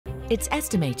It's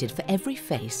estimated for every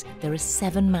face there are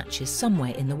 7 matches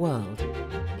somewhere in the world.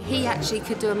 He actually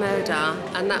could do a murder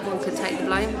and that one could take the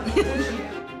blame.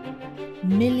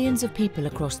 Millions of people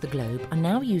across the globe are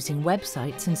now using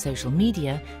websites and social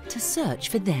media to search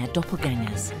for their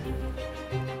doppelgangers.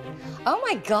 Oh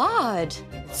my God!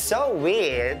 It's so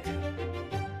weird.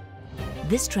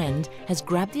 This trend has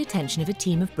grabbed the attention of a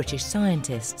team of British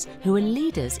scientists who are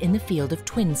leaders in the field of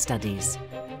twin studies.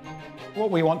 What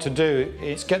we want to do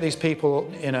is get these people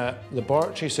in a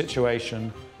laboratory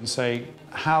situation and say,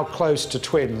 how close to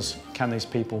twins can these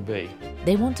people be?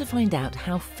 They want to find out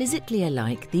how physically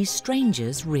alike these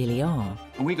strangers really are.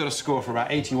 And we got a score for about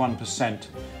 81%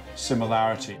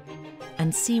 similarity.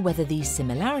 And see whether these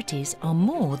similarities are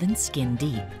more than skin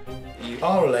deep. You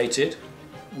are related,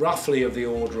 roughly of the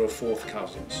order of fourth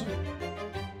cousins.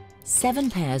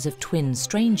 7 pairs of twin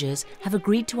strangers have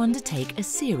agreed to undertake a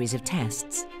series of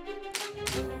tests.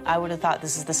 I would have thought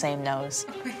this is the same nose.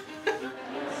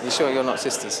 Are you sure you're not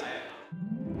sisters?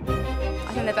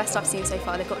 I think the best I've seen so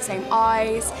far. They've got the same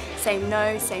eyes, same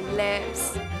nose, same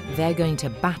lips. They're going to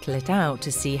battle it out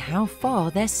to see how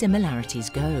far their similarities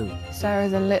go.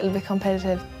 Sarah's a little bit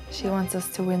competitive. She wants us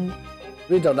to win.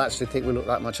 We don't actually think we look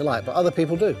that much alike, but other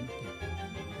people do.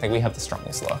 I think we have the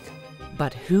strongest look.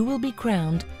 But who will be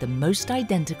crowned the most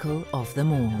identical of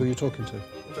them all? Who are you talking to?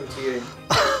 I'm talking to you.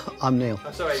 I'm Neil.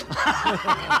 I'm sorry.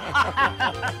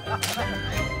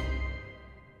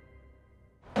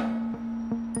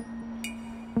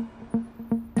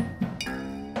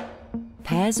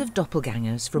 Pairs of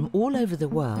doppelgangers from all over the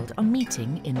world are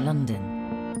meeting in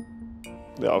London.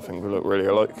 Yeah, I think we look really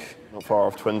alike. Not far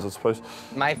off twins, I suppose.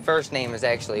 My first name is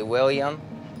actually William,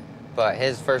 but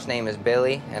his first name is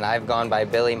Billy, and I've gone by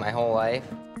Billy my whole life.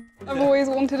 I've always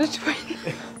wanted a twin.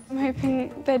 I'm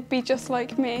hoping they'd be just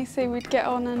like me, so we'd get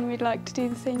on and we'd like to do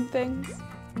the same things.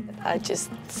 I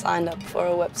just signed up for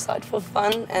a website for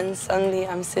fun, and suddenly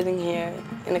I'm sitting here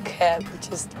in a cab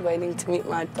just waiting to meet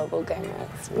my doppelganger.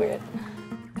 It's weird.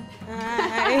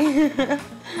 Hi.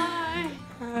 Hi.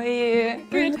 How are you?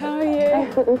 Good, how are you?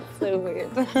 It's so weird.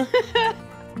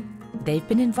 They've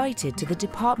been invited to the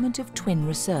Department of Twin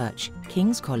Research,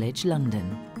 King's College,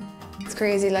 London. It's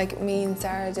crazy, like me and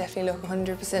Sarah definitely look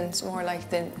 100% more like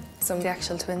than some of the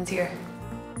actual twins here.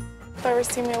 Very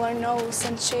similar nose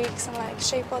and cheeks and like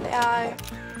shape of the eye.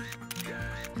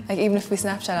 Like even if we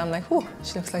Snapchat, I'm like, whoa,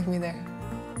 she looks like me there.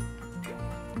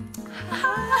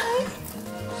 Hi!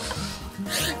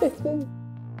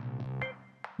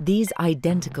 These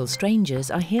identical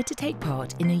strangers are here to take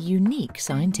part in a unique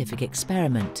scientific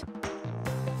experiment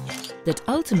that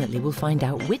ultimately will find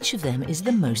out which of them is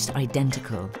the most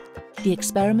identical. The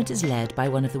experiment is led by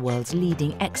one of the world's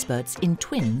leading experts in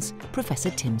twins,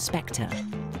 Professor Tim Spector.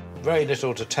 Very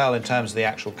little to tell in terms of the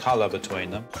actual colour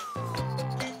between them.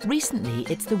 Recently,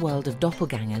 it's the world of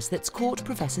doppelgangers that's caught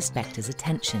Professor Spector's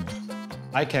attention.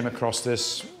 I came across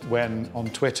this when, on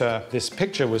Twitter, this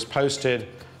picture was posted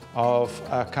of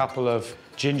a couple of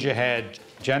ginger-haired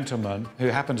gentlemen who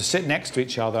happened to sit next to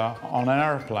each other on an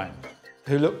aeroplane,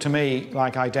 who looked to me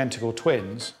like identical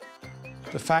twins.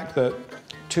 The fact that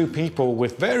 2 people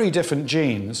with very different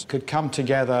genes could come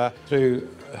together through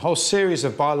a whole series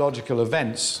of biological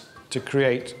events to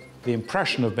create the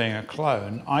impression of being a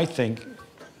clone, I think,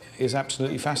 is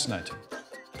absolutely fascinating.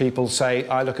 People say,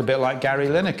 I look a bit like Gary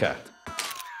Lineker.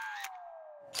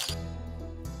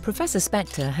 Professor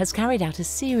Spector has carried out a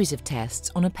series of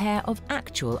tests on a pair of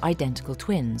actual identical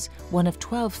twins, one of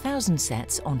 12,000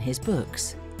 sets on his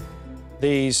books.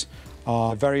 These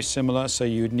are very similar, so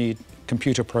you'd need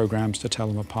computer programs to tell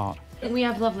them apart. We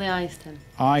have lovely eyes, Tim.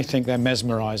 I think they're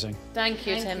mesmerising. Thank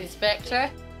you, Tim Spector.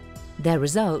 Their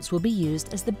results will be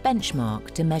used as the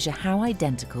benchmark to measure how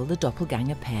identical the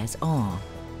doppelganger pairs are.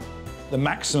 The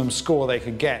maximum score they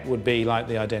could get would be like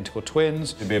the identical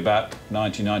twins. It'd be about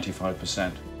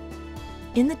 90–95%.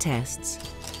 In the tests,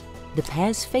 the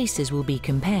pairs' faces will be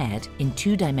compared in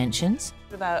 2 dimensions.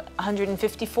 About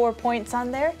 154 points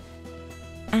on there.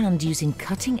 And using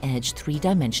cutting-edge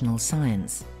 3-dimensional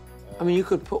science. I mean, you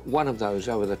could put one of those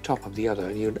over the top of the other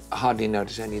and you'd hardly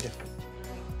notice any difference.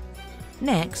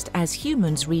 Next, as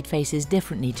humans read faces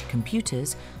differently to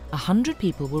computers, 100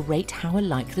 people will rate how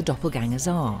alike the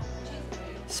doppelgangers are.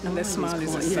 And their smile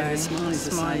is the same.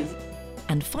 Smile.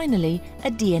 And finally,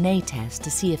 a DNA test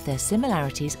to see if their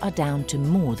similarities are down to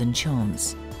more than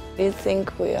chance. Do you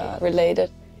think we are related?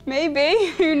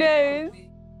 Maybe, who knows?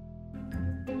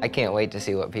 I can't wait to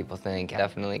see what people think.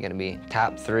 Definitely going to be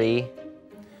top 3.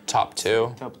 Top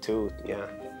 2? Top 2, yeah.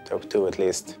 Top 2 at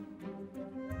least.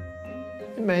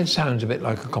 It sounds a bit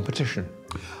like a competition.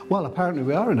 Well, apparently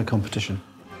we are in a competition.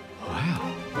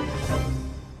 Wow.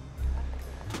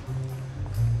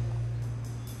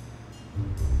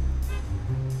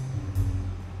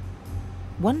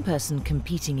 One person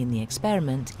competing in the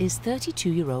experiment is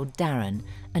 32-year-old Darren,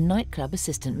 a nightclub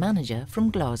assistant manager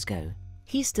from Glasgow.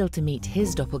 He's still to meet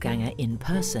his doppelganger in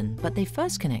person, but they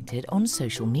first connected on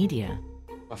social media.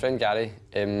 My friend Gary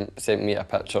sent me a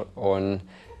picture from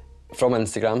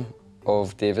Instagram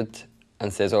of David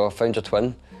and says, "Oh, I found your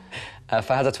twin."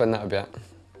 If I had a twin, that would be it,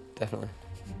 definitely.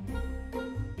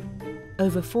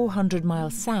 Over 400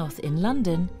 miles south in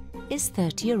London is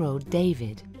 30-year-old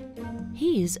David.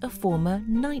 He's a former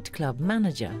nightclub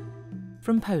manager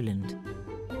from Poland.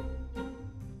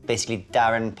 Basically,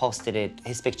 Darren posted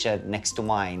his picture next to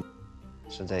mine.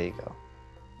 So there you go.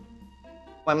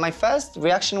 Well, my first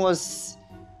reaction was,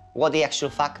 what the actual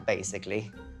fuck,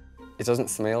 basically. He doesn't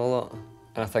smile a lot,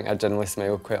 and I think I generally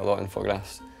smile quite a lot in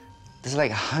photographs. There's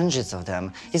like hundreds of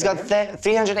them. He's got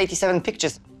 387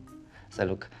 pictures. So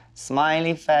look,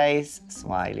 smiley face,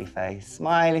 smiley face,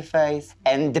 smiley face.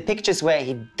 And the pictures where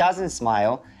he doesn't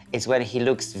smile is when he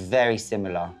looks very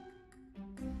similar.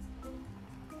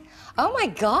 Oh my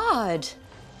God!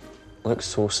 Looks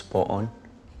so spot on.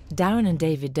 Darren and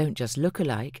David don't just look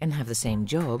alike and have the same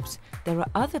jobs. There are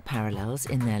other parallels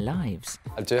in their lives.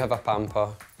 I do have a pamper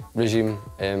regime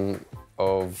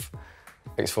of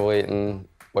exfoliating,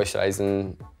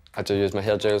 moisturising. I do use my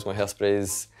hair gels, my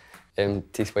hairsprays,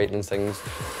 teeth whitening things.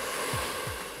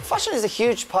 Fashion is a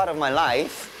huge part of my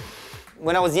life.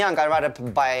 When I was young, I'd rather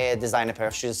buy a designer pair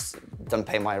of shoes than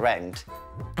pay my rent.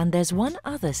 And there's one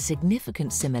other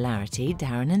significant similarity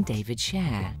Darren and David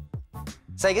share.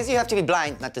 So I guess you have to be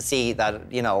blind not to see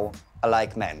that, you know, I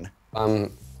like men.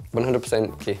 I'm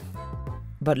 100% gay.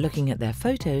 But looking at their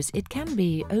photos, it can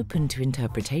be open to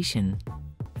interpretation.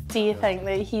 Do you think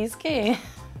that he's gay?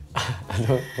 I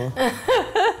don't know.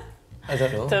 I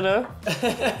don't know. Don't know.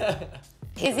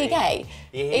 Is he gay?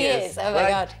 He is. Oh my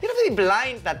God. You don't have to be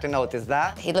blind not to notice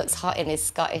that. He looks hot in his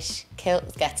Scottish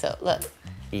kilt get-up. Look.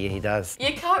 He does.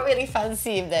 You can't really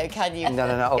fancy him though, can you? No,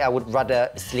 no, no. I would rather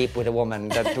sleep with a woman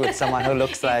than with someone who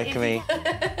looks like me.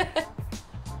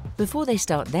 Before they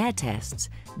start their tests,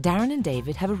 Darren and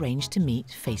David have arranged to meet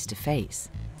face to face.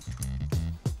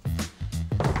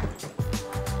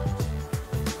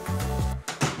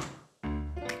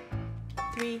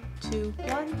 Three, two,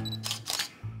 one.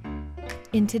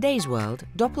 In today's world,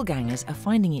 doppelgangers are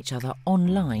finding each other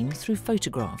online through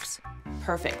photographs.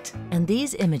 Perfect. And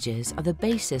these images are the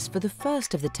basis for the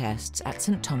first of the tests at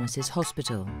St. Thomas's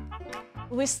Hospital.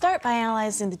 We start by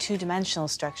analysing the two-dimensional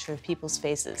structure of people's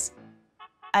faces.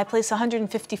 I place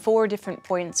 154 different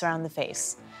points around the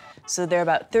face. So there are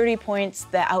about 30 points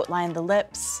that outline the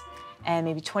lips and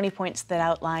maybe 20 points that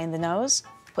outline the nose.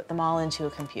 Put them all into a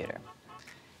computer.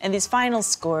 And these final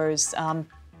scores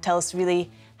tell us really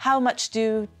how much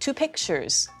do two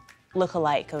pictures look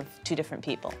alike of two different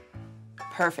people.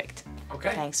 Perfect.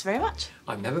 Okay. Thanks very much.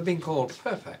 I've never been called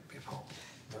perfect before.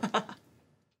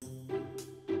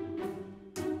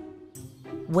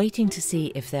 Waiting to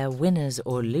see if they're winners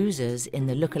or losers in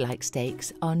the lookalike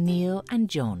stakes are Neil and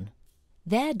John.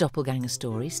 Their doppelganger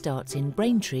story starts in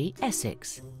Braintree,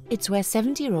 Essex. It's where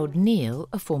 70-year-old Neil,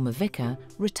 a former vicar,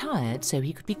 retired so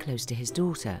he could be close to his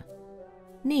daughter.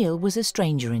 Neil was a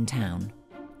stranger in town,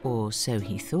 or so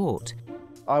he thought.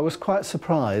 I was quite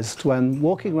surprised when,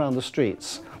 walking around the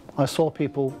streets, I saw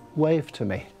people wave to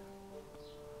me.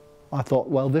 I thought,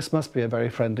 well, this must be a very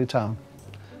friendly town.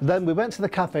 Then we went to the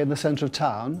cafe in the centre of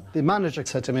town. The manager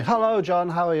said to me, "Hello, John,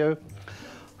 how are you?"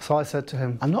 So I said to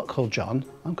him, "I'm not called John,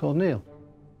 I'm called Neil."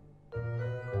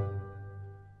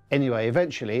 Anyway,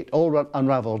 eventually, it all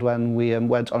unravelled when we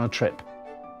went on a trip.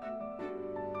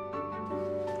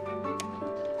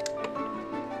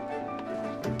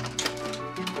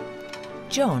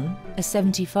 John, a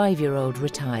 75-year-old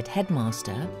retired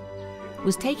headmaster,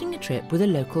 was taking a trip with a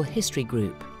local history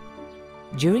group,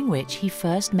 during which he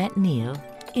first met Neil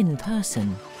in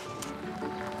person.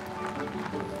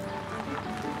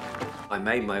 I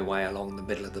made my way along the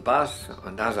middle of the bus,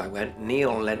 and as I went,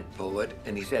 Neil leant forward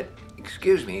and he said,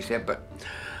 "Excuse me," he said, "but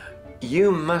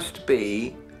you must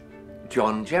be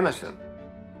John Jemison."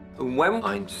 When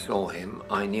I saw him,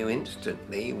 I knew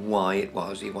instantly why it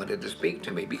was he wanted to speak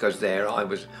to me, because there I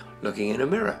was looking in a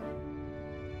mirror.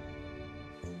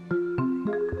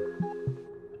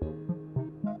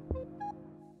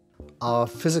 Our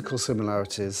physical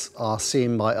similarities are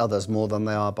seen by others more than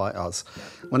they are by us.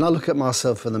 When I look at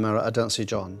myself in the mirror, I don't see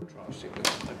John.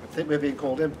 I think we're being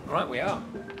called in. Right, we are.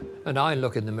 And I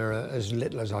look in the mirror as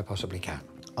little as I possibly can.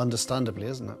 Understandably,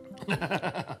 isn't it?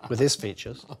 With his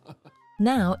features.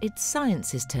 Now it's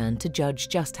science's turn to judge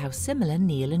just how similar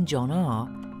Neil and John are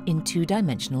in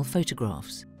two-dimensional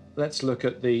photographs. Let's look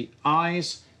at the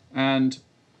eyes, and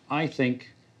I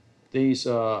think These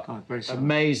are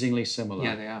amazingly similar.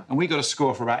 Yeah, they are. And we got a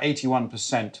score for about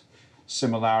 81%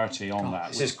 similarity on that.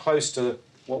 This is close to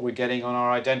what we're getting on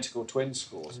our identical twin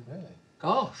scores. Really?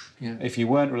 Gosh. Yeah. If you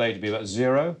weren't related, it'd be about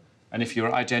 0. And if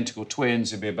you're identical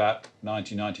twins, it'd be about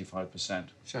 90–95%.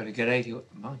 So to get 80,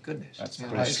 my goodness. That's yeah,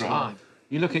 pretty strong.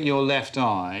 You look at your left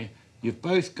eye, you've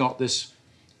both got this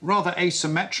rather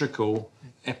asymmetrical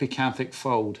epicanthic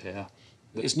fold here.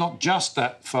 It's not just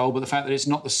that fold, but the fact that it's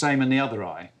not the same in the other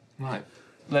eye. Right.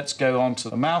 Let's go on to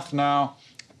the mouth now,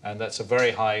 and that's a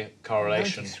very high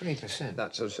correlation. 93%.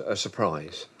 That's a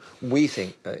surprise. We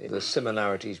think the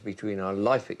similarities between our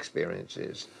life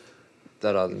experiences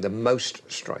that are the most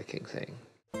striking thing.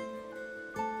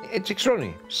 It's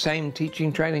extraordinary. Same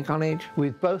teaching training college.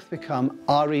 We've both become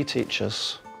RE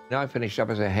teachers. I finished up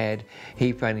as a head,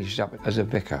 he finished up as a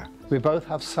vicar. We both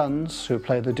have sons who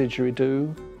play the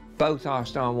didgeridoo. Both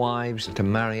asked our wives to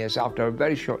marry us after a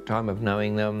very short time of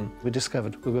knowing them. We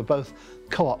discovered we were both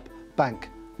co-op bank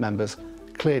members.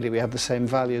 Clearly we have the same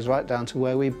values right down to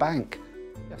where we bank.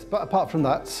 Yes, but apart from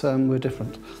that, we're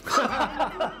different.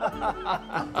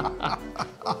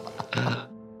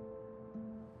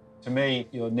 To me,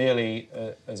 you're nearly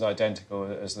as identical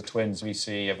as the twins we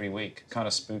see every week. Kind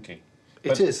of spooky.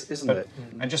 It is, isn't it?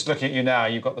 And just looking at you now,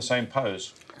 you've got the same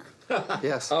pose.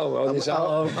 Yes. Oh, well,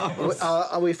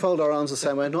 we fold our arms the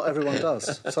same way. Not everyone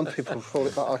does. Some people fold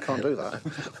it back. I can't do that.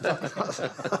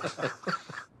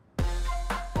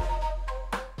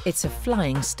 It's a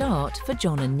flying start for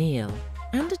John and Neil,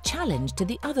 and a challenge to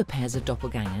the other pairs of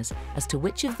doppelgangers as to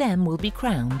which of them will be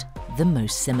crowned the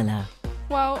most similar.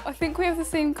 Well, I think we have the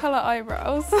same colour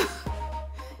eyebrows.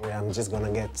 I'm just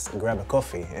gonna grab a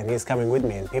coffee, and he's coming with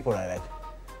me, and people are like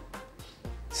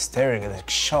staring and like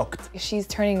shocked. If she's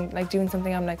turning, like doing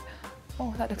something, I'm like,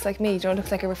 oh, that looks like me. It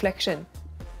looks like a reflection.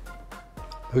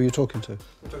 Who are you talking to?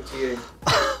 I'm talking to you.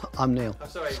 I'm Neil. I'm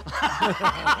sorry.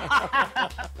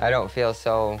 I don't feel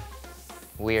so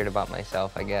weird about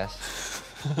myself, I guess.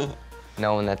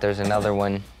 Knowing that there's another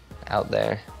one out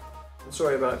there. I'm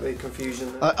sorry about the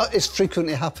confusion. It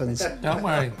frequently happens. Don't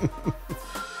worry.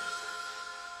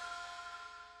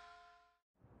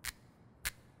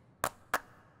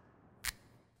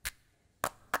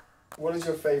 What is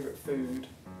your favourite food?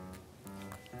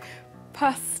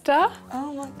 Pasta.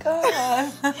 Oh my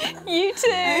god. You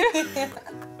too.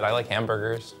 I like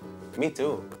hamburgers. Me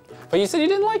too. But you said you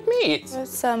didn't like meat.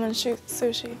 Salmon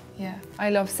sushi. Yeah, I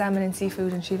love salmon and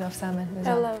seafood, and she loves salmon as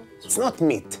well. Hello. It's not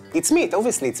meat. It's meat.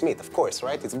 Obviously, it's meat, of course,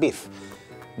 right? It's beef.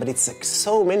 But it's like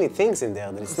so many things in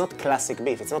there that it's not classic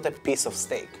beef. It's not a piece of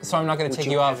steak. So I'm not going to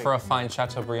take you out for a fine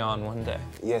Chateaubriand one day?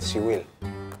 Yes, you will.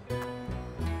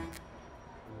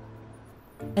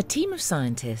 A team of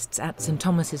scientists at St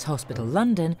Thomas's Hospital,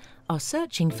 London, are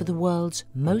searching for the world's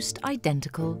most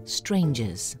identical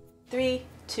strangers. 3,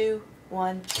 2,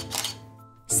 1.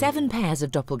 7 pairs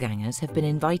of doppelgangers have been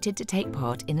invited to take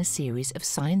part in a series of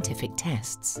scientific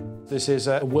tests. This is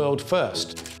a world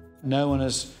first. No one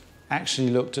has actually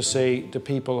looked to see do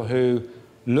people who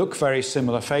look very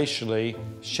similar facially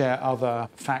share other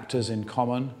factors in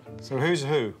common. So who's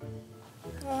who?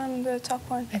 I'm the top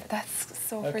one. That's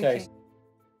so Okay. freaky.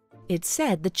 It's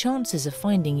said the chances of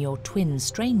finding your twin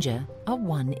stranger are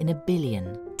 1 in a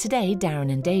billion. Today,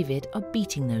 Darren and David are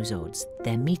beating those odds.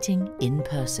 They're meeting in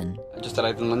person. I just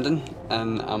arrived in London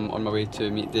and I'm on my way to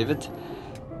meet David.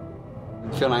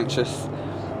 I'm feeling anxious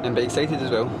and but excited as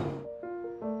well.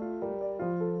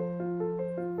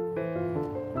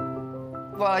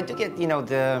 Well, I do get, you know,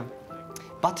 the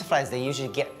butterflies they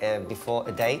usually get before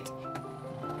a date.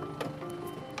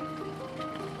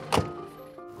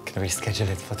 Can we schedule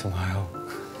it for tomorrow?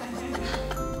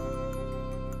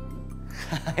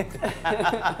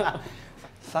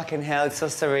 Fucking hell, it's so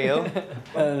surreal.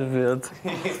 That's weird.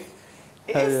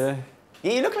 It is.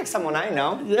 Yeah, you look like someone I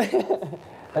know. Yeah.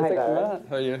 Hi,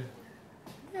 How are you?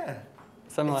 Yeah.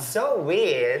 Similar. It's so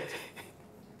weird.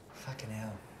 Fucking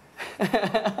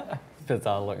hell.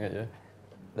 Bizarre looking at you.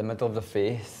 The middle of the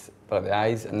face, but the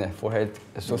eyes and the forehead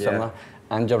is so similar.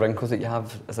 And your wrinkles that you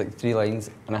have is like 3 lines,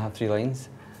 and I have 3 lines.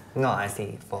 No, I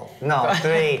see 4. No,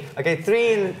 3. Okay,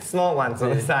 3 and small ones on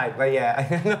the side, but yeah,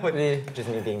 I know what just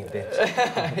me being a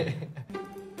bitch.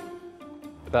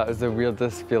 That is the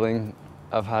weirdest feeling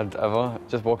I've had ever.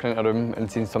 Just walking into a room and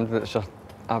seeing something that's just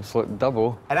absolute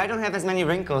double. And I don't have as many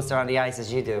wrinkles around the eyes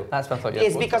as you do. That's what I thought you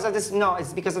It's because of this, no,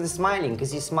 it's because of the smiling,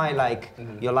 because you smile like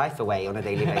your life away on a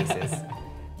daily basis.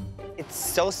 It's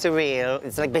so surreal.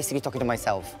 It's like basically talking to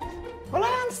myself. Well,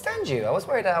 I understand you. I was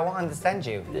worried that I won't understand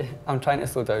you. Yeah, I'm trying to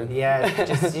slow down. Yeah,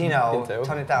 just, you know,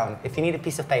 tone it down. If you need a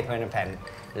piece of paper and a pen,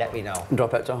 let me know. Draw a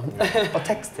picture. Or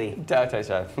text me. Text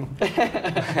you.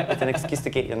 With an excuse to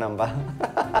get your number.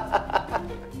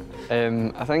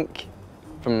 I think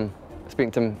from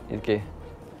speaking to him, he's gay.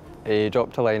 He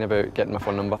dropped a line about getting my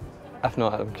phone number. If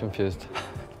not, I'm confused.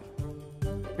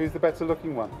 Who's the better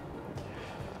looking one?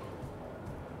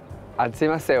 I'd say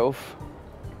myself.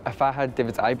 If I had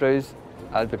David's eyebrows,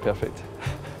 I'd be perfect.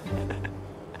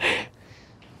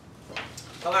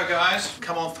 Hello, guys.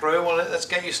 Come on through. Well, let's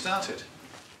get you started.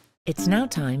 It's now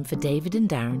time for David and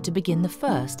Darren to begin the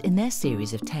first in their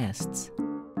series of tests.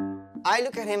 I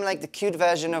look at him like the cute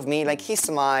version of me, like he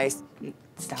smiles.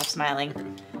 Stop smiling.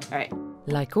 All right.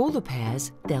 Like all the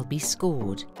pairs, they'll be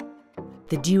scored.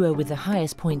 The duo with the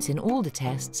highest points in all the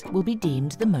tests will be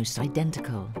deemed the most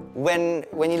identical. When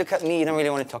you look at me, you don't really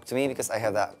want to talk to me because I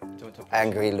have that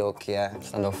angry look, yeah.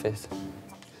 Standoffish.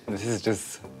 This is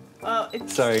just... Oh,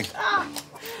 it's... Sorry.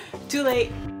 Too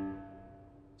late.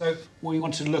 So we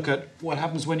wanted to look at what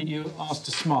happens when you're asked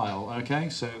to smile, OK?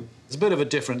 So there's a bit of a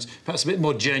difference, perhaps a bit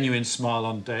more genuine smile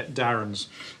on Darren's.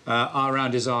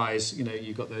 Around his eyes, you know,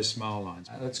 you've got those smile lines.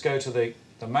 Let's go to the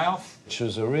mouth, which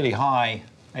was a really high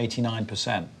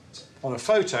 89%. On a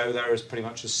photo, they're pretty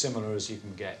much as similar as you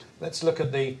can get. Let's look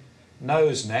at the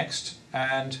nose next,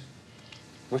 and...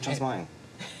 Which one's mine?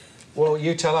 Well,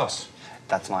 you tell us.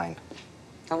 That's mine.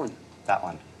 That one? That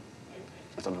one.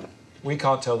 I don't know. We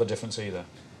can't tell the difference either.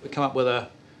 We come up with a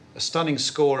stunning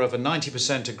score of a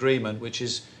 90% agreement, which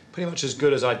is pretty much as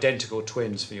good as identical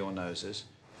twins for your noses.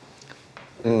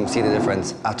 See the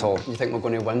difference at all. You think we're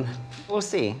going to win? We'll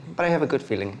see, but I have a good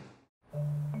feeling.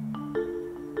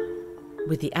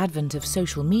 With the advent of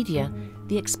social media,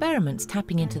 the experiment's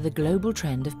tapping into the global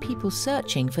trend of people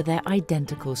searching for their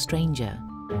identical stranger.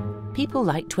 People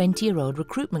like 20-year-old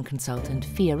recruitment consultant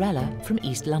Fiorella from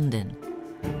East London,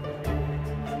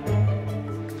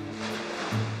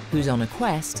 who's on a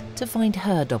quest to find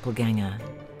her doppelganger.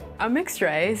 I'm mixed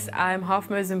race. I'm half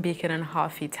Mozambican and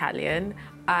half Italian.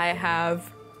 I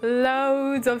have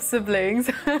loads of siblings.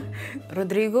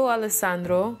 Rodrigo,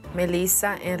 Alessandro,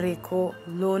 Melissa, Enrico,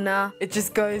 Luna. It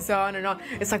just goes on and on.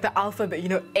 It's like the alphabet, you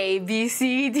know, A, B,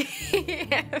 C, D, E,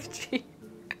 F, G.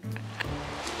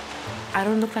 I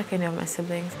don't look like any of my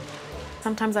siblings.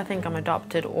 Sometimes I think I'm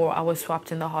adopted or I was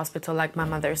swapped in the hospital like my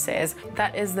mother says.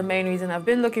 That is the main reason I've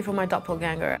been looking for my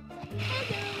doppelganger.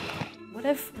 What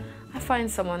if I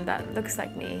find someone that looks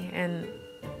like me in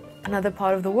another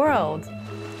part of the world?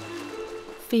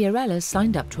 Fiorella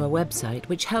signed up to a website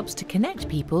which helps to connect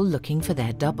people looking for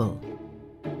their double.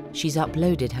 She's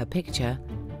uploaded her picture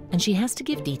and she has to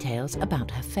give details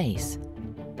about her face.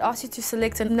 It asks you to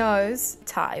select a nose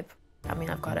type. I mean,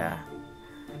 I've got a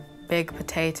big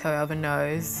potato of a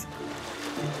nose.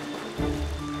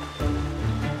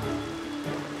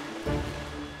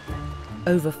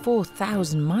 Over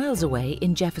 4,000 miles away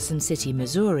in Jefferson City,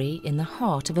 Missouri, in the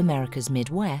heart of America's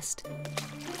Midwest,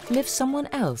 lives someone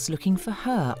else looking for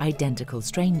her identical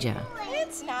stranger.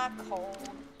 It's not cold.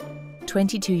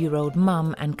 22-year-old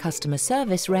mum and customer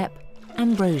service rep,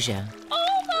 Ambrosia.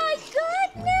 Oh my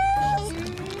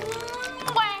goodness!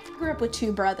 I grew up with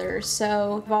two brothers,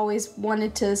 so I've always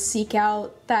wanted to seek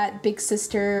out that big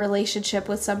sister relationship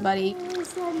with somebody.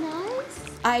 Is that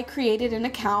nice? I created an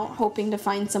account hoping to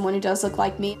find someone who does look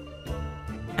like me.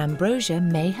 Ambrosia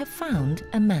may have found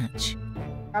a match.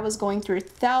 I was going through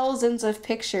thousands of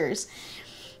pictures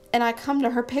and I come to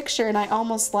her picture and I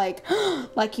almost like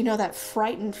you know, that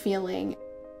frightened feeling.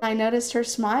 I noticed her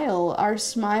smile. Our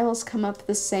smiles come up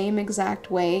the same exact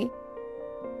way.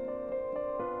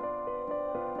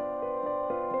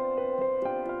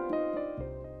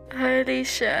 Holy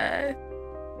shit.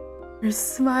 Her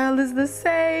smile is the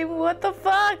same. What the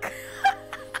fuck?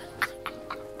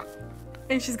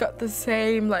 And she's got the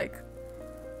same, like,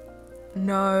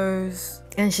 nose.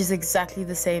 And she's exactly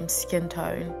the same skin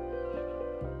tone.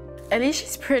 At least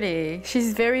she's pretty.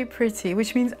 She's very pretty,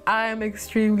 which means I'm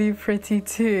extremely pretty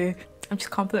too. I'm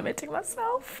just complimenting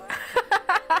myself.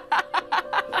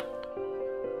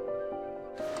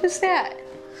 Who's that?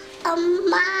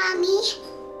 Mommy.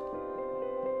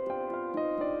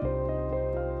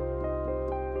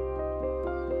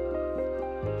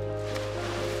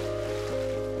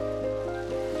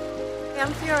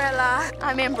 I'm Fiorella.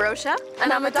 I'm Ambrosia.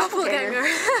 And I'm a doppelganger.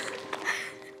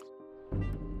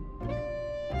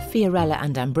 Fiorella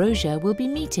and Ambrosia will be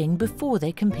meeting before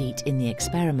they compete in the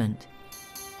experiment.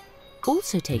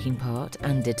 Also taking part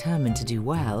and determined to do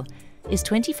well is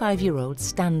 25-year-old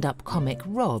stand-up comic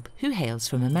Rob, who hails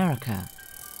from America.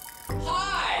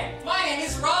 Hi, my name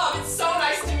is Rob. It's so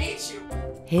nice to meet you.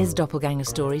 His doppelganger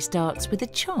story starts with a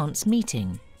chance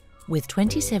meeting with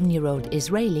 27-year-old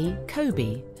Israeli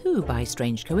Kobe, who, by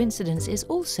strange coincidence, is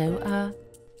also a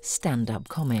stand-up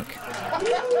comic.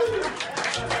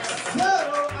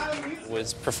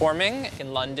 Was performing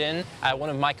in London at one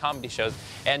of my comedy shows,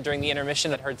 and during the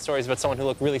intermission I'd heard stories about someone who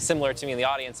looked really similar to me in the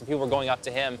audience, and people were going up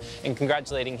to him and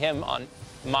congratulating him on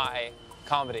my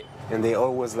comedy. And they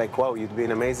always like, wow, you've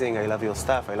been amazing, I love your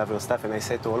stuff, I love your stuff. And I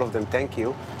said to all of them, thank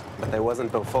you, but I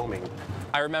wasn't performing.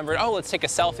 I remembered, oh, let's take a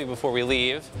selfie before we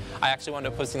leave. I actually wound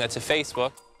up posting that to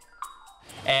Facebook,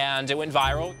 and it went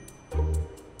viral.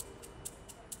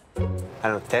 I don't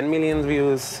know, 10 million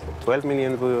views, 12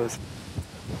 million views.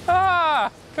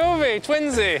 Ah, Kobe,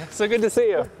 twinsy, so good to see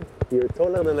you. You're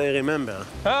taller than I remember.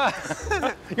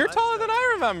 You're taller than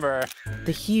I remember.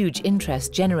 The huge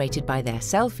interest generated by their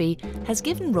selfie has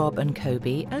given Rob and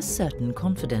Kobe a certain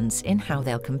confidence in how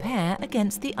they'll compare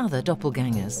against the other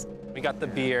doppelgangers. We got the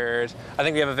beard. I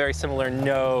think we have a very similar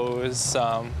nose,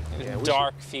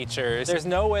 dark features. There's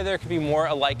no way there could be more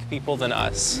alike people than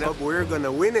us. No, we're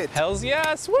gonna win it. Hells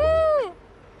yes, woo!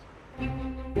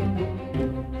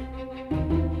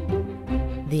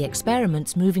 The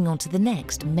experiment's moving on to the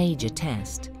next major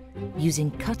test, using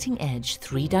cutting-edge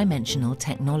three-dimensional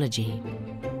technology.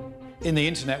 In the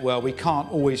internet world, we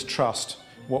can't always trust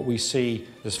what we see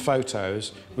as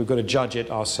photos. We've got to judge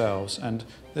it ourselves, and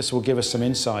this will give us some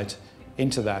insight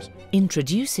into that.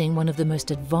 Introducing one of the most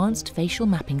advanced facial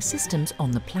mapping systems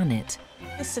on the planet.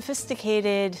 A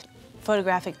sophisticated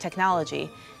photographic technology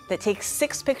that takes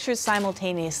 6 pictures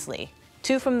simultaneously.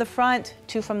 2 from the front,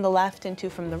 2 from the left, and 2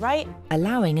 from the right.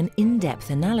 Allowing an in-depth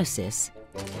analysis.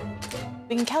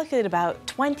 We can calculate about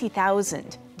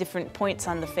 20,000 different points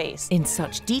on the face. In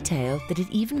such detail that it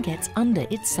even gets under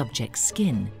its subject's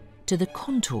skin, to the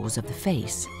contours of the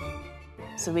face.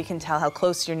 So we can tell how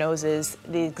close your nose is,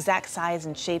 the exact size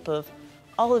and shape of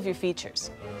all of your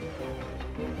features.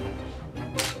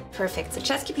 Perfect, so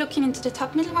just keep looking into the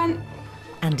top middle one.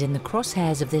 And in the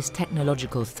crosshairs of this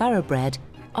technological thoroughbred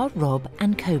are Rob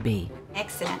and Kobe.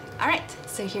 Excellent. All right,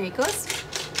 so here it goes.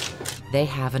 They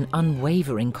have an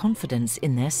unwavering confidence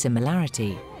in their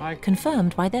similarity,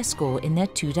 confirmed by their score in their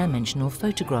two-dimensional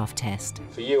photograph test.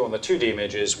 For you on the 2D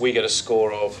images, we get a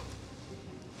score of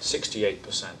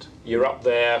 68%. You're up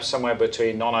there somewhere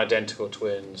between non-identical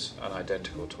twins and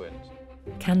identical twins.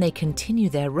 Can they continue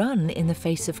their run in the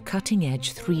face of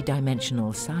cutting-edge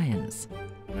three-dimensional science?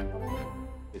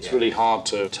 It's really hard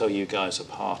to tell you guys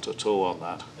apart at all on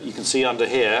that. You can see under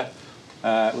here,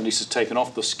 when this is taken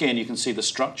off the skin, you can see the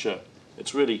structure.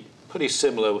 It's really pretty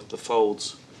similar with the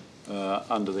folds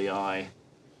under the eye.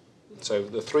 So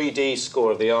the 3D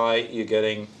score of the eye, you're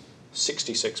getting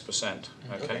 66%.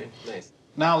 Okay. Nice.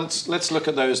 Now let's look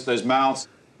at those mouths.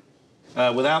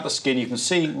 Without the skin, you can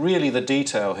see really the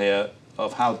detail here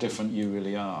of how different you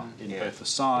really are in both the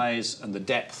size and the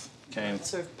depth. Okay.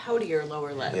 Sort of poutier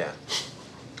lower lip. Yeah.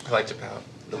 I like to pout.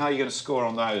 How are you going to score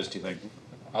on those, do you think?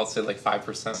 I'll say like 5%.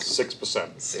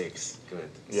 6%. 6, good.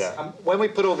 Yeah. When we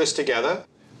put all this together,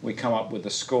 we come up with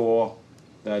a score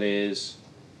that is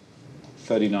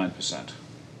 39%.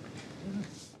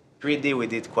 3D we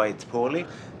did quite poorly.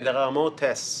 There are more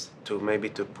tests to maybe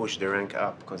to push the rank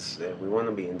up because we want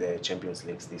to be in the Champions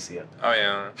League this year. Oh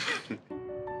yeah.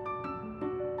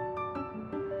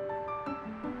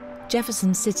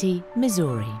 Jefferson City,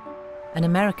 Missouri, an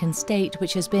American state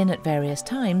which has been at various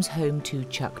times home to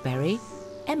Chuck Berry,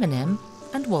 Eminem,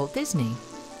 and Walt Disney.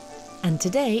 And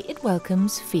today it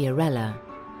welcomes Fiorella,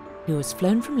 who has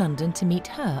flown from London to meet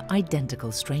her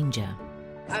identical stranger.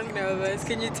 I'm nervous,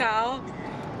 can you tell?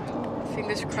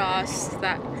 Fingers crossed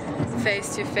that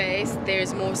face to face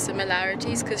there's more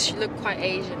similarities because she looked quite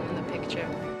Asian in the picture.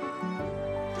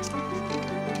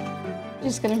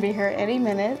 She's gonna be here any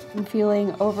minute. I'm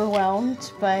feeling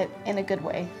overwhelmed, but in a good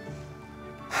way.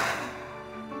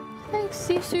 Thanks,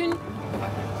 see you soon.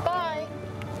 Bye.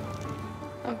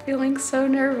 I'm feeling so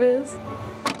nervous.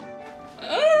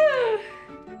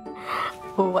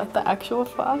 What the actual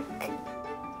fuck?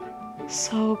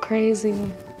 So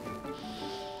crazy.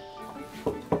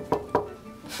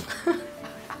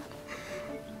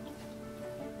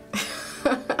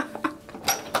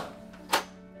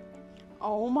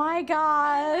 Oh my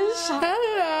gosh.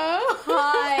 Hello.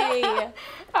 Hi.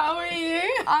 How are you?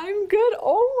 I'm good.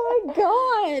 Oh my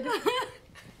god.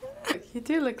 You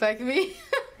do look like me.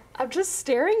 I'm just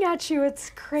staring at you.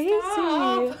 It's crazy.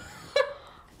 Stop.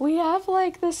 We have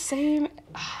like the same.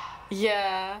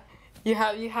 Yeah. You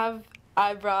have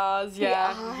eyebrows.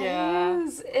 Yeah. The Yeah.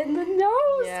 eyes and the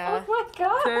nose. Yeah. Oh my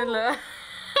god. Taylor.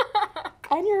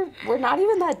 And we're not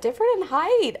even that different in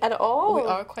height at all. We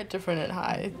are quite different in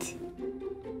height.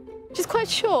 She's quite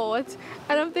short,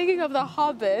 and I'm thinking of the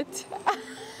Hobbit.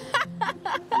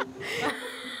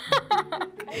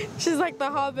 She's like the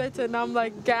Hobbit, and I'm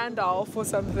like Gandalf or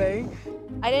something.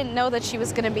 I didn't know that she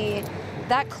was gonna be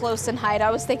that close in height.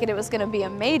 I was thinking it was gonna be a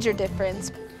major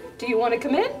difference. Do you want to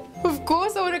come in? Of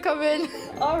course I want to come in.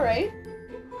 All right.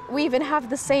 We even have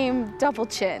the same double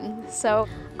chin, so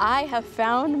I have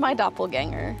found my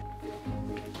doppelganger.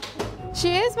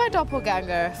 She is my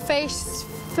doppelganger,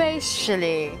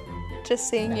 facially. Just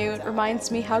seeing you, it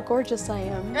reminds me how gorgeous I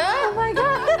am. Oh my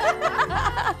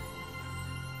God.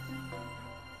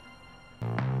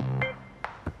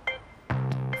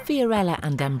 Fiorella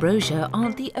and Ambrosia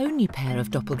aren't the only pair of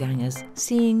doppelgangers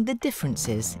seeing the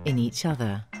differences in each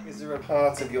other. Is there a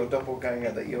part of your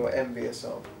doppelganger that you're envious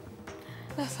of?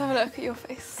 Let's have a look at your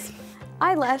face.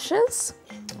 Eyelashes.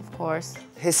 Of course.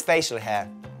 His facial hair.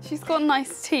 She's got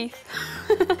nice teeth.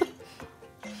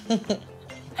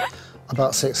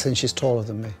 About 6 inches taller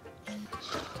than me.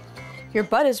 Your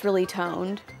butt is really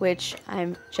toned, which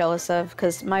I'm jealous of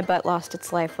because my butt lost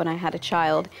its life when I had a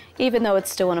child, even though it's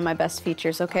still one of my best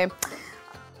features, okay?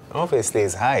 Obviously,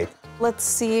 his height. Let's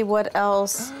see what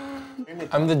else.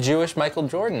 I'm the Jewish Michael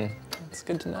Jordan. It's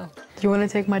good to know. Do you want to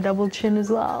take my double chin as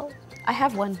well? I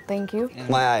have one, thank you.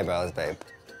 My eyebrows, babe.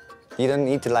 You don't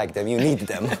need to like them, you need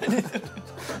them.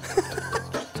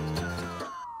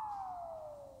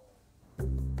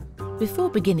 Before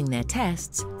beginning their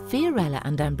tests, Fiorella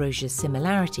and Ambrosia's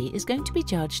similarity is going to be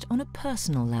judged on a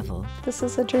personal level. This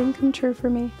is a dream come true for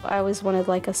me. I always wanted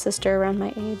like a sister around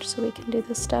my age so we can do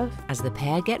this stuff. As the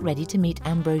pair get ready to meet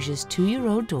Ambrosia's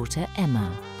 2-year-old daughter,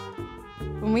 Emma.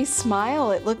 When we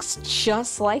smile, it looks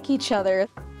just like each other.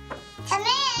 Come in.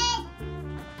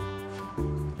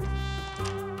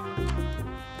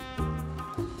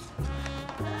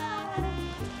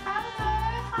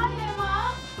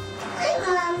 Hi,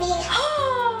 Mommy.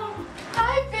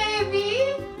 Hi, baby.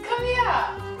 Come here.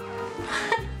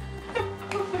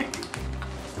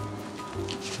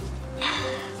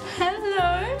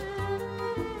 Hello.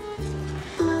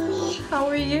 Mommy. How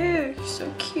are you?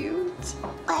 So cute.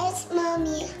 Where's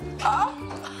Mommy? Oh.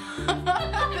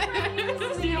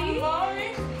 This is your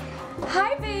mommy.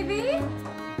 Hi, baby.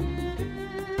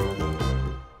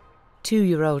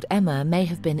 2-year-old Emma may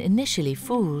have been initially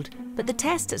fooled, but the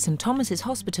tests at St Thomas's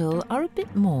Hospital are a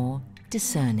bit more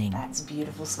discerning. That's a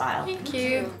beautiful smile. Thank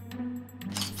you.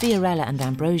 Fiorella and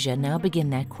Ambrosia now begin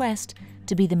their quest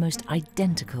to be the most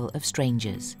identical of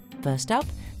strangers. First up,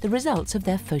 the results of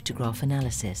their photograph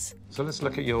analysis. So let's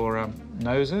look at your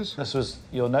noses. This was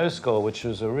your nose score, which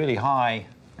was a really high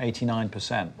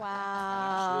 89%.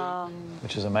 Wow.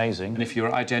 Which is amazing. And if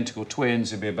you're identical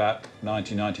twins, it'd be about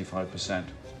 90–95%.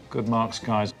 Good marks,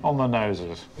 guys, on the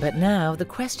noses. But now the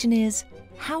question is,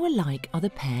 how alike are the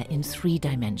pair in 3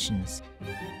 dimensions?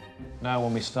 Now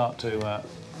when we start to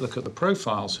look at the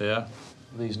profiles here,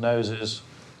 these noses,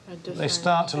 they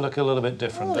start to look a little bit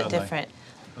different, don't they? different.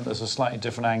 And there's a slightly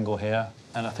different angle here,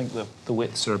 and I think the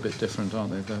widths are a bit different,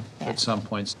 aren't they, at some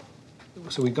points.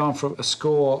 So we've gone from a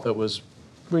score that was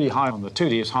really high on the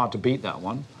 2D, it's hard to beat that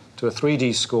one, to a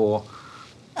 3D score,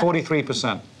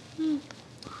 43%.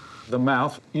 The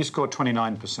mouth, you scored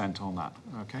 29% on that,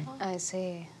 okay? I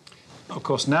see. Of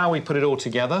course, now we put it all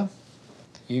together.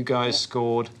 You guys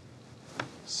scored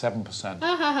 7%.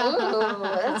 Ooh,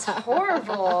 that's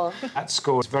horrible. That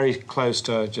score is very close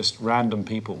to just random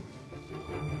people.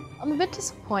 I'm a bit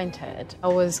disappointed. I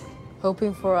was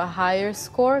hoping for a higher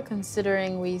score,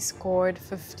 considering we scored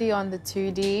 50 on the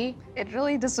 2D. It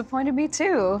really disappointed me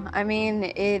too. I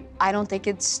mean, I don't think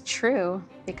it's true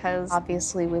because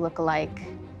obviously we look alike,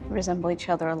 resemble each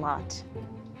other a lot.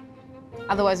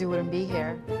 Otherwise, we wouldn't be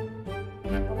here.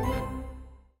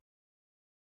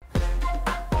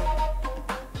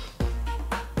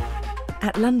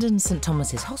 At London's St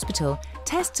Thomas's Hospital,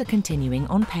 tests are continuing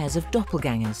on pairs of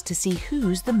doppelgangers to see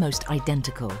who's the most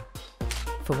identical.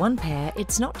 For one pair,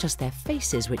 it's not just their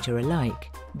faces which are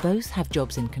alike. Both have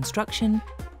jobs in construction,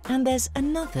 and there's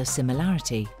another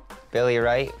similarity. Billy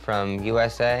Wright from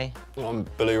USA. I'm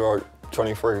Billy Wright,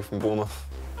 23 from Bournemouth.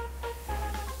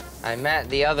 I met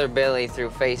the other Billy through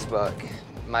Facebook.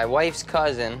 My wife's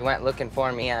cousin went looking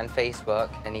for me on Facebook,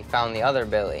 and he found the other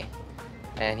Billy.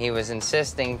 And he was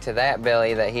insisting to that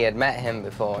Billy that he had met him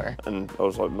before. And I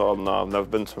was like, no, I've never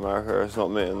been to America, it's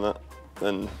not me and that.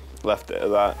 And left it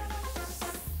at that.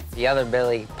 The other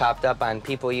Billy popped up on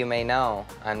People You May Know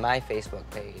on my Facebook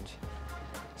page.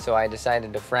 So I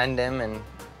decided to friend him and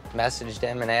messaged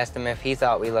him and asked him if he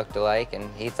thought we looked alike, and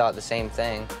he thought the same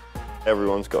thing.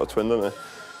 Everyone's got a twin, don't they?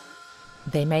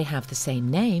 They may have the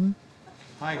same name.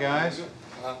 Hi, guys.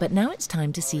 But now it's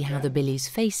time to see how the Billies'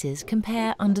 faces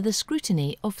compare under the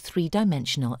scrutiny of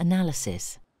three-dimensional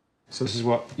analysis. So this is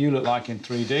what you look like in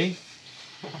 3D.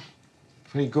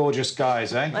 Pretty gorgeous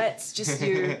guys, eh? That's just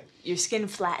your skin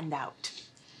flattened out.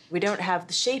 We don't have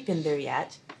the shape in there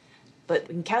yet, but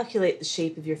we can calculate the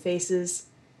shape of your faces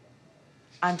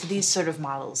onto these sort of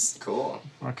models. Cool.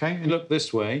 OK, you look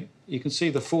this way, you can see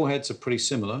the foreheads are pretty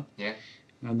similar. Yeah.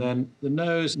 And then the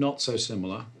nose, not so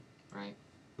similar. Right.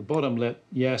 The bottom lip,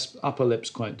 yes, upper lip's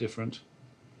quite different.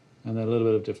 And then a little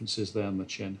bit of differences there on the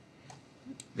chin.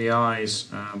 The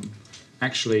eyes,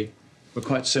 actually, were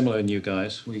quite similar in you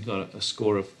guys. We got a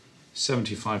score of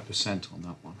 75% on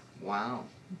that one. Wow.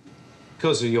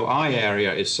 Because your eye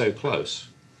area is so close,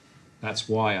 that's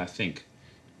why I think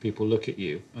people look at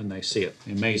you and they see it.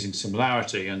 The amazing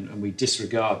similarity, and we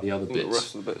disregard the other bits. The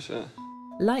rest of the bits, yeah.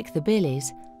 Like the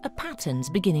Billies, a pattern's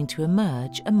beginning to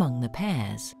emerge among the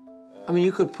pairs. I mean,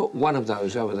 you could put one of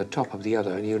those over the top of the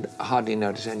other and you'd hardly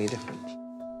notice any difference.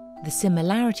 The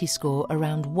similarity score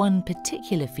around one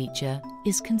particular feature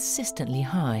is consistently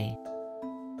high.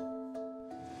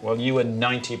 Well, you were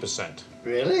 90%.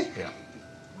 Really? Yeah.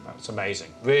 That's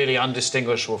amazing. Really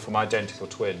undistinguishable from identical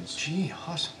twins. Gee,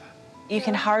 hosper. You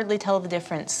can hardly tell the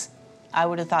difference. I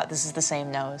would have thought this is the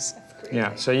same nose.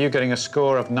 Yeah, so you're getting a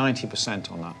score of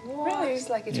 90% on that. Really? It's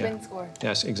like a Yeah. twin score.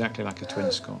 Yes, exactly like a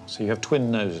twin score. So you have twin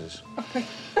noses.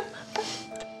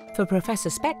 For Professor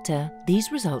Spector,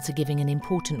 these results are giving an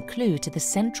important clue to the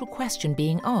central question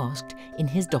being asked in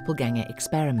his doppelganger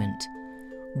experiment.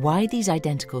 Why these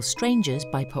identical strangers,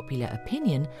 by popular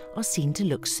opinion, are seen to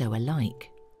look so alike.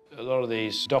 A lot of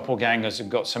these doppelgangers have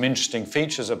got some interesting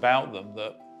features about them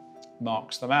that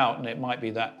marks them out, and it might be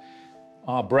that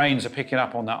our brains are picking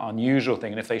up on that unusual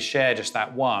thing, and if they share just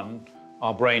that one,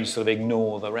 our brains sort of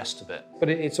ignore the rest of it. But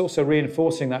it's also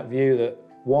reinforcing that view that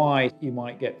why you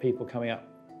might get people coming up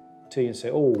to you and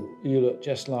say, oh, you look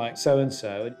just like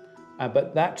so-and-so.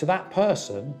 But that to that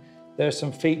person, there are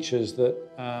some features that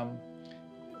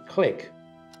click.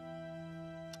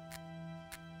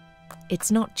 It's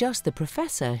not just the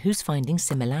professor who's finding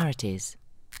similarities.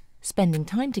 Spending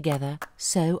time together,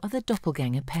 so are the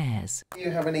doppelganger pairs. Do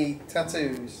you have any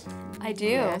tattoos? I do.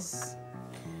 Yes.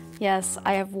 Yes,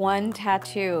 I have one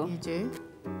tattoo. You do?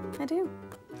 I do.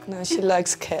 No, she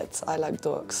likes cats. I like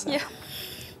dogs. So. Yeah.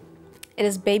 It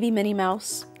is baby Minnie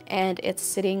Mouse, and it's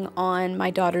sitting on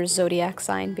my daughter's zodiac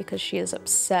sign because she is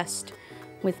obsessed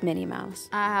with Minnie Mouse.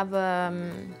 I have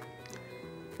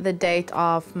the date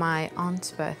of my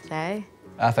aunt's birthday.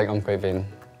 I think I'm quite vain,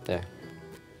 yeah.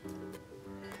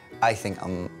 I think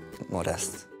I'm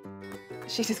modest.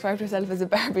 She described herself as a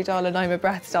Barbie doll and I'm a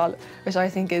Bratz doll, which I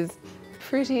think is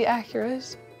pretty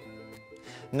accurate.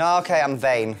 No, okay, I'm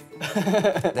vain.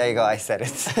 There you go, I said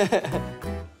it.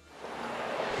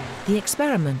 The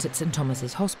experiment at St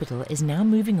Thomas's Hospital is now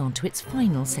moving on to its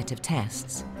final set of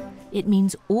tests. It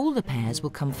means all the pairs will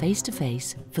come face to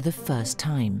face for the first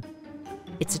time.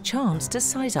 It's a chance to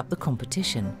size up the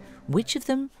competition. Which of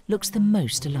them looks the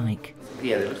most alike?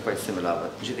 Yeah, they look quite similar,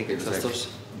 but do you think it's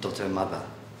like daughter and mother?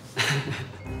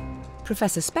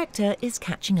 Professor Spector is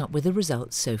catching up with the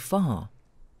results so far.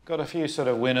 Got a few sort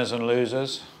of winners and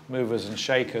losers, movers and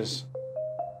shakers.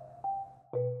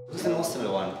 Who's the most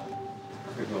similar one?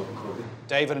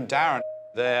 David and Darren,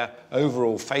 their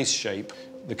overall face shape,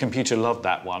 the computer loved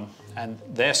that one, and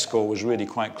their score was really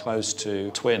quite close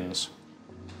to twins.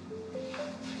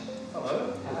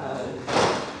 Hello.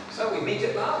 So we meet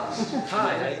at last.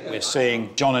 Hi. We're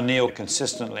seeing John and Neil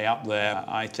consistently up there.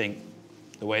 I think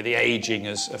the way the ageing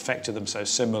has affected them so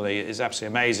similarly is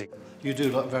absolutely amazing. You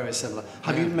do look very similar.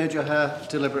 Have you made your hair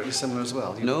deliberately similar as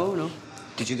well? No, no.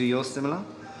 Did you do yours similar?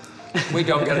 We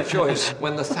don't get a choice.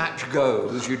 When the thatch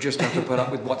goes, you just have to put up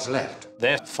with what's left.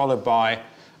 They're followed by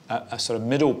a sort of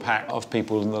middle pack of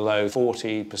people in the low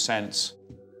 40%.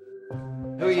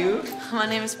 Who are you? My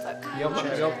name is Puck. You're Puck.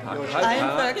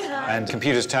 I'm Puck. And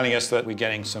computers telling us that we're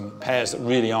getting some pairs that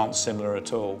really aren't similar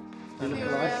at all.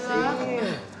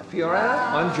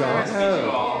 Fiorella. I'm John.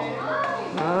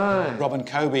 Hi. Rob and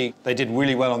Kobe, they did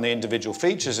really well on the individual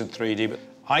features in 3D, but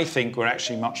I think we're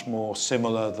actually much more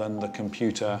similar than the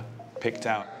computer picked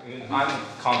out. I'm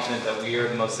confident that we are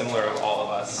the most similar of all of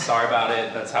us. Sorry about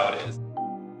it, that's how it is.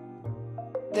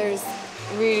 There's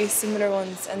really similar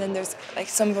ones, and then there's like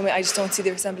some of them I just don't see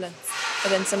the resemblance, but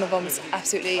then some of them is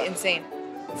absolutely insane.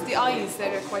 It's the eyes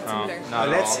that are quite similar.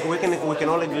 We can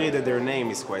all agree that their name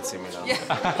is quite similar.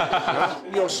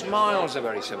 Yeah. Your smiles are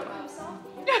very similar.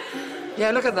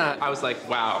 Yeah, look at that. I was like,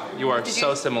 wow, you are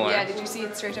so similar. Yeah, did you see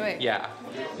it straight away? Yeah.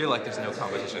 You're like, there's no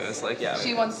competition. It's like, yeah.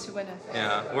 She wants to win it.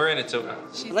 Yeah, we're in it to...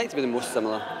 I'd like to be the most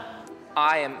similar.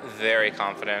 I am very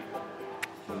confident.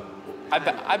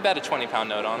 I bet a 20-pound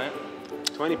note on it.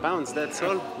 20 pounds, that's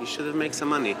all? You should have made some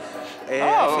money.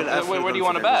 Where do you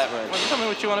want to bet? Well, tell me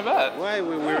what you want to bet. Why?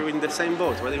 We're in the same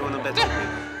boat. What do you want to bet with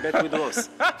me? Bet with Ross.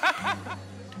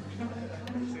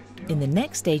 In the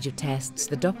next stage of tests,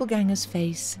 the doppelgangers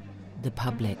face the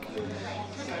public.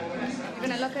 You're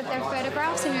going to look at their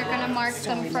photographs and you're going to mark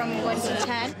them from 1 to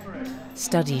 10.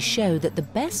 Studies show that the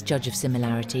best judge of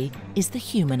similarity is the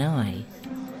human eye.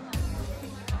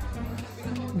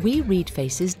 We read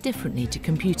faces differently to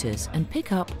computers and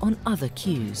pick up on other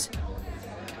cues.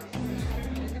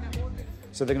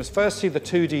 So they're going to first see the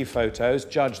 2D photos,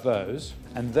 judge those,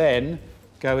 and then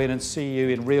go in and see you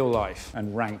in real life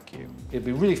and rank you. It'd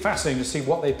be really fascinating to see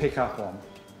what they pick up on,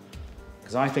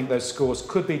 because I think those scores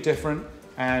could be different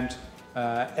and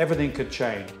everything could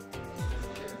change.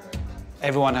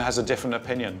 Everyone has a different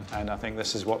opinion, and I think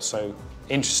this is what's so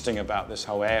interesting about this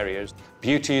whole area.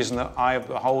 Beauty is in the eye of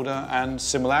the beholder, and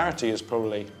similarity is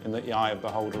probably in the eye of the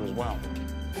beholder as well.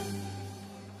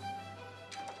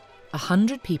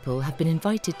 100 people have been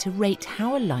invited to rate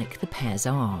how alike the pairs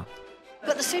are.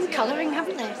 Got the same colouring,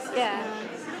 haven't they? Yeah.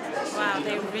 Wow,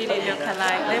 they really look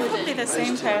alike. They would be the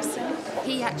same person.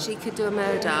 He actually could do a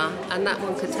murder, and that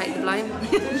one could take the blame.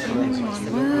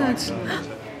 Oh my word.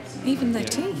 Even their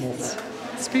teeth.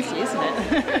 Spooky, isn't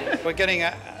it? We're getting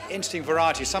an interesting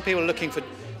variety. Some people are looking for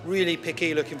really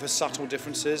picky, looking for subtle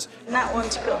differences. And that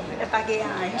one's got a baggy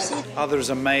eye. Others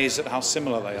are amazed at how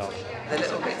similar they are. The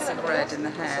little bits of red in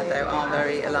the hair, though, are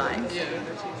very alike.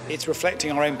 It's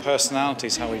reflecting our own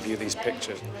personalities, how we view these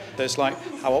pictures. There's like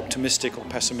how optimistic or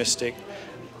pessimistic.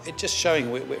 It's just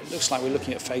showing, it looks like we're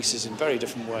looking at faces in very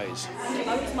different ways.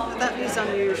 That is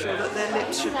unusual, that their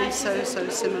lips should be so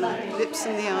similar. Lips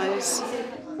and the eyes.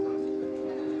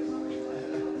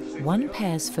 One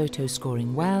pair's photo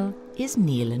scoring well is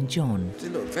Neil and John. They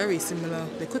look very similar.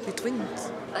 They could be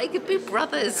twins. They could be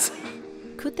brothers.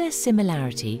 Could their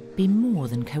similarity be more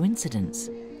than coincidence?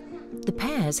 The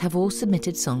pairs have all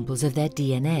submitted samples of their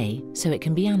DNA so it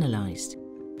can be analysed.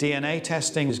 DNA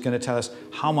testing is going to tell us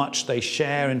how much they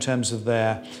share in terms of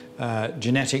their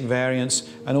genetic variants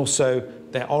and also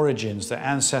their origins, their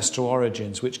ancestral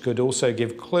origins, which could also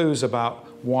give clues about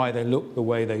why they look the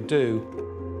way they do.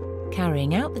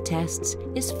 Carrying out the tests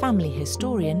is family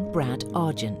historian Brad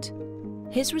Argent.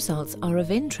 His results are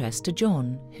of interest to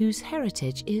John, whose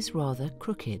heritage is rather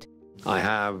crooked. I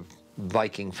have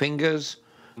Viking fingers.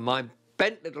 My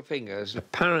bent little fingers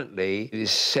apparently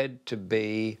is said to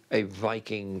be a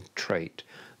Viking trait.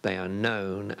 They are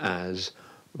known as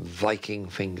Viking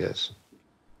fingers.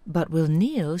 But will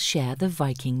Neil share the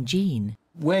Viking gene?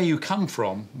 Where you come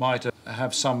from might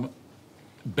have some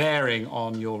bearing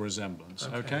on your resemblance,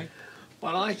 okay?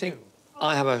 Well, I think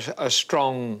I have a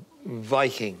strong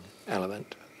Viking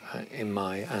element in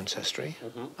my ancestry.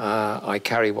 I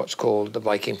carry what's called the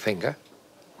Viking finger,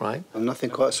 right? I'm nothing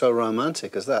quite so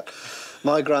romantic as that.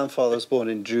 My grandfather was born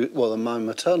in my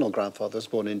maternal grandfather was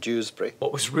born in Dewsbury.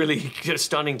 What was really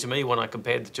stunning to me when I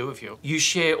compared the two of you, you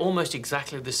share almost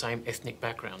exactly the same ethnic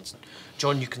backgrounds.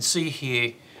 John, you can see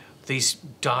here these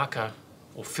darker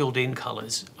or filled-in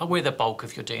colours are where the bulk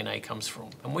of your DNA comes from.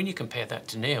 And when you compare that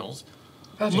to Neil's,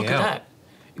 look at that.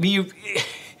 I mean,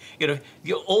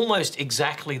 you're almost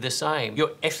exactly the same.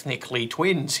 You're ethnically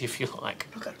twins, if you like.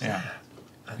 Look at that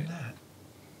and that.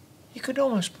 You could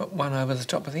almost put one over the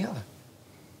top of the other.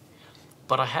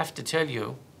 But I have to tell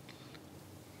you,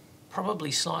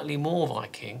 probably slightly more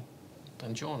Viking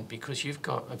than John, because you've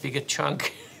got a bigger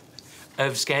chunk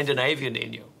of Scandinavian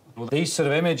in you. Well, these sort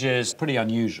of images are pretty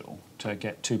unusual to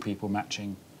get two people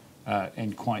matching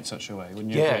in quite such a way,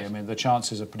 wouldn't you agree? I mean, the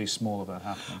chances are pretty small of that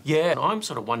happening. Yeah, I'm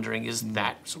sort of wondering, is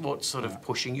that what's sort of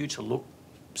pushing you to look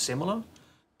similar?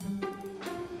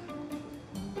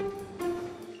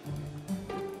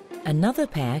 Another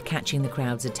pair catching the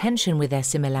crowd's attention with their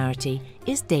similarity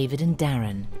is David and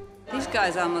Darren. These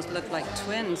guys almost look like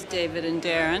twins, David and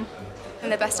Darren.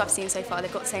 And the best I've seen so far.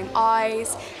 They've got the same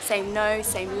eyes, same nose,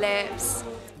 same lips.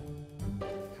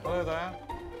 Hello there.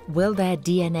 Will their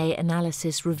DNA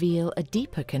analysis reveal a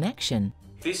deeper connection?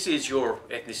 This is your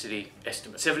ethnicity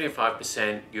estimate,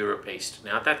 75% Europe East.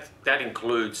 Now, that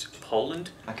includes Poland.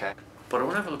 Okay. But I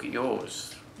want to have a look at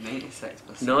yours.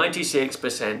 96%.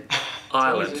 96%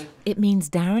 Ireland. It means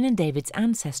Darren and David's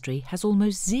ancestry has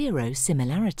almost zero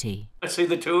similarity. I see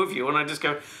the two of you and I just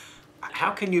go,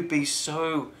 how can you be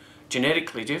so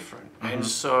genetically different and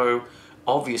so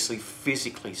obviously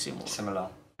physically similar? Similar.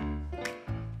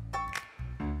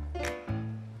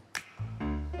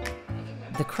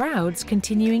 The crowd's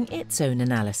continuing its own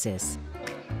analysis.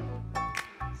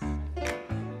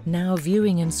 now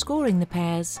viewing and scoring the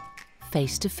pairs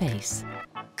face to face.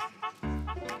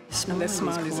 Their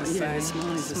smile is the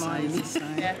same.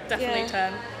 Yeah, definitely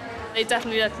 10. They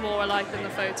definitely look more alike than the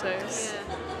photos.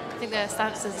 Yeah. I think their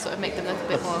stances sort of make them look a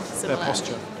bit more similar. Their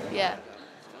posture. Yeah.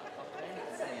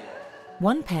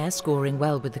 One pair scoring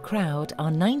well with the crowd are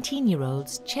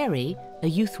 19-year-olds Cherry, a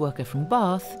youth worker from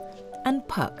Bath, and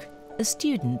Puck, a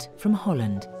student from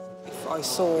Holland. If I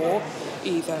saw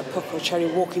either Puck or Cherry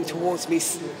walking towards me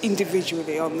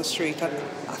individually on the street, I'd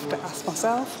have to ask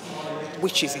myself,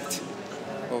 which is it?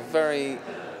 Well, very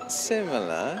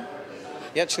similar.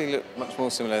 You actually look much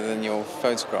more similar than your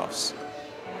photographs.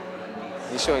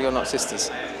 Are you sure you're not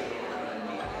sisters?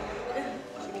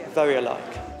 Very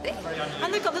alike.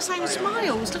 And they've got the same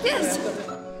smiles, look at this.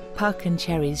 Puck and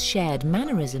Cherry's shared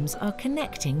mannerisms are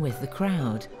connecting with the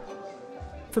crowd.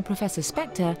 For Professor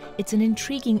Spector, it's an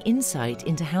intriguing insight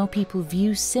into how people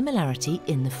view similarity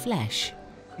in the flesh.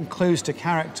 Clues to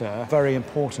character are very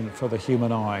important for the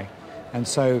human eye, and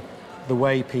so the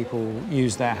way people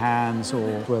use their hands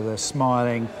or whether they're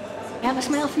smiling. Can I have a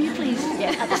smile for you, please?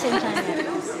 Yeah, at the same time.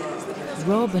 Yeah.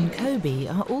 Rob and Kobe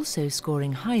are also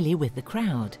scoring highly with the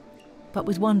crowd. But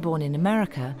with one born in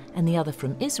America and the other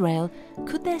from Israel,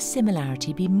 could their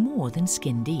similarity be more than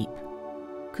skin deep?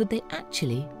 Could they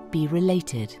actually be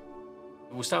related?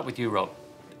 We'll start with you, Rob.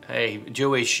 Hey,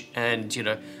 Jewish and,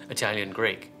 Italian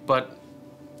Greek. But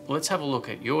let's have a look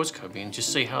at yours, Kobe, and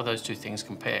just see how those two things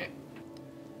compare.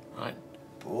 Right?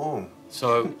 Boom.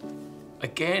 So,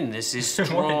 again, there's this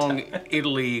strong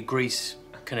Italy-Greece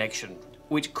connection,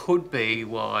 which could be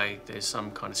why there's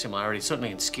some kind of similarity,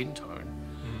 certainly in skin tone.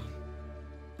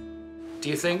 Do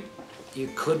you think you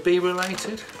could be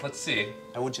related? Let's see.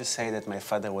 I would just say that my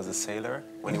father was a sailor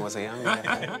when he was a young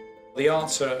man. The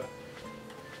answer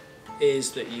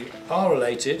is that you are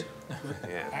related,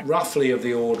 roughly of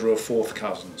the order of fourth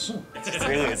cousins.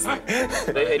 Seriously?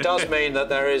 It does mean that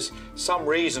there is some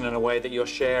reason in a way that you're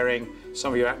sharing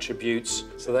some of your attributes.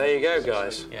 So there you go,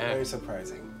 guys. Yeah. Very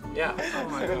surprising. Yeah. Oh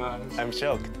my God. I'm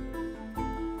shocked.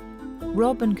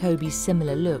 Rob and Kobe's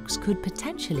similar looks could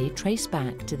potentially trace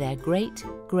back to their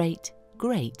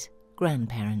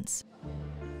great-great-great-grandparents.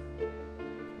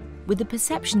 With the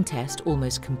perception test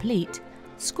almost complete,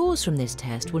 scores from this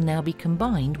test will now be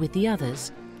combined with the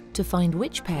others to find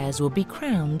which pairs will be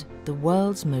crowned the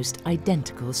world's most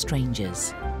identical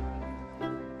strangers.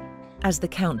 As the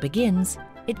count begins,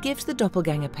 it gives the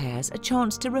doppelganger pairs a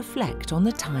chance to reflect on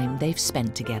the time they've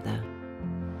spent together.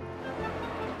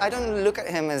 I don't look at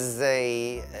him as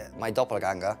my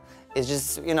doppelganger. It's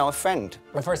just, a friend.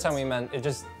 The first time we met,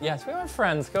 yes, we were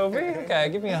friends, Kobe. Okay,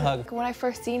 give me a hug. When I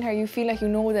first seen her, you feel like you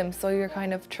know them, so you're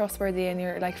kind of trustworthy and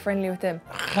you're like friendly with them.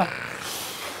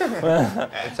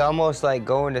 It's almost like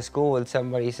going to school with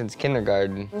somebody since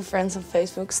kindergarten. We're friends on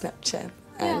Facebook, Snapchat,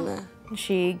 and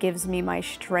She gives me my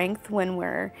strength when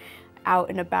we're out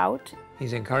and about.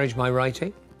 He's encouraged my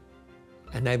writing,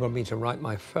 enabled me to write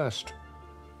my first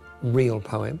real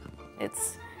poem.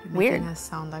 It's weird. weird. Making us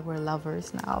sound like we're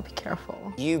lovers now. Be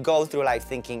careful. You go through life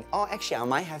thinking, oh, actually, I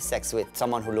might have sex with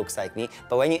someone who looks like me.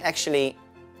 But when you actually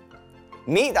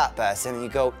meet that person, you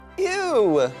go,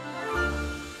 ew.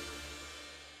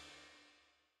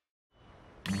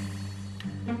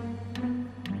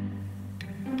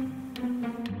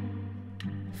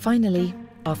 Finally,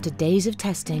 after days of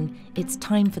testing, it's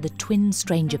time for the twin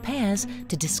stranger pairs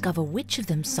to discover which of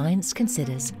them science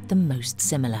considers the most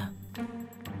similar.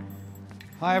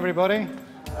 Hi, everybody.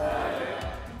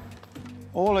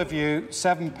 All of you,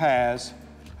 7 pairs,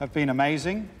 have been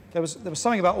amazing. There was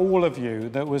something about all of you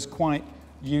that was quite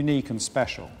unique and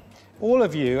special. All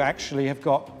of you actually have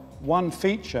got one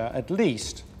feature, at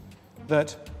least,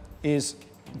 that is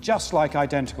just like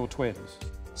identical twins.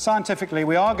 Scientifically,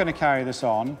 we are going to carry this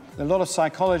on. There are a lot of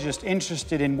psychologists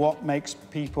interested in what makes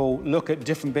people look at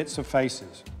different bits of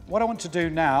faces. What I want to do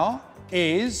now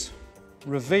is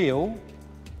reveal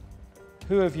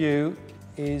who of you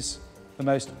is the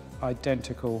most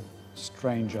identical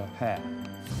stranger pair.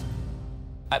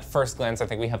 At first glance, I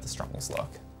think we have the strongest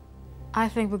look. I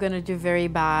think we're going to do very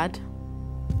bad.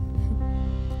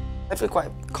 I feel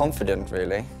quite confident,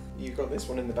 really. You've got this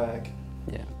one in the bag.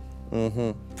 Yeah.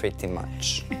 Pretty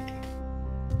much.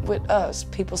 with us,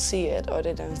 people see it or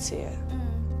they don't see it.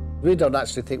 We don't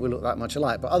actually think we look that much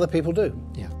alike, but other people do.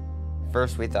 Yeah.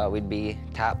 First we thought we'd be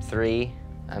top 3.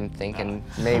 I'm thinking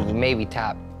maybe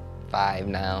top 5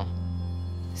 now.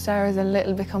 Sarah's a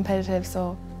little bit competitive,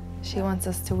 so she wants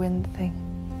us to win the thing.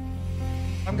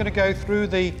 I'm going to go through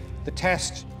the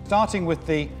test, starting with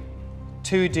the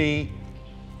 2D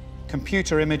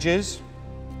computer images.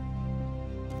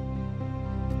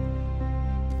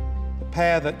 The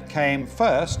pair that came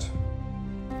first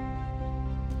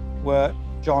were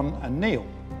John and Neil.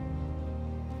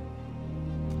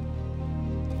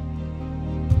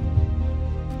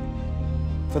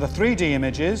 For the 3D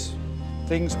images,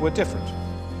 things were different.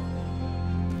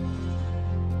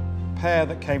 The pair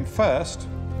that came first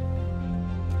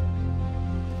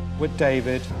were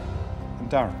David and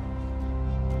Darren.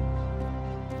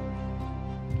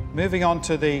 Moving on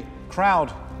to the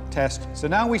crowd test. So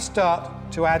now we start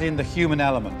to add in the human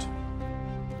element.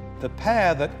 The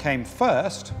pair that came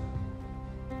first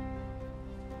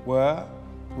were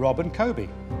Rob and Kobe.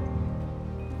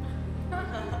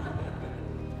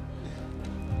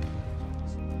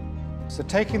 So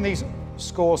taking these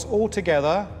scores all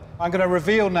together, I'm going to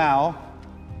reveal now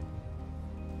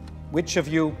which of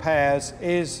you pairs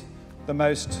is the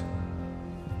most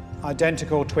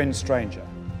identical twin stranger.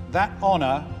 That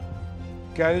honour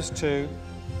goes to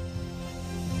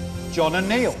John and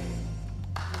Neil.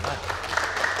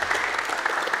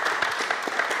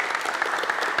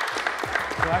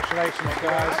 Congratulations,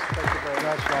 guys. Thank you very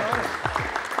much.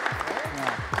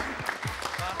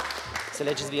 So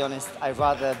let's just be honest, I'd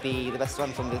rather be the best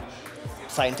one from the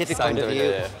scientific point of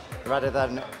view, rather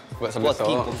than what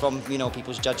people from, you know,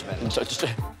 people's judgment.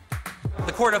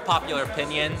 The court of popular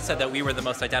opinion said that we were the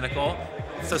most identical.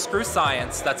 So screw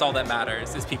science, that's all that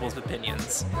matters, is people's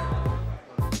opinions.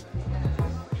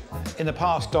 In the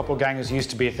past, doppelgangers used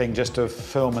to be a thing just of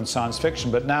film and science fiction,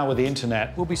 but now with the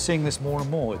internet, we'll be seeing this more and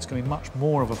more. It's going to be much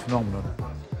more of a phenomenon.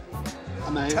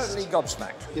 Amazed. Totally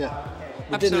gobsmacked. Yeah.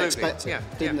 We Absolutely. didn't expect it. Yeah.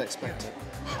 Didn't expect it.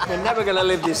 We're never going to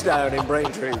live this down in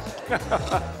Braintree.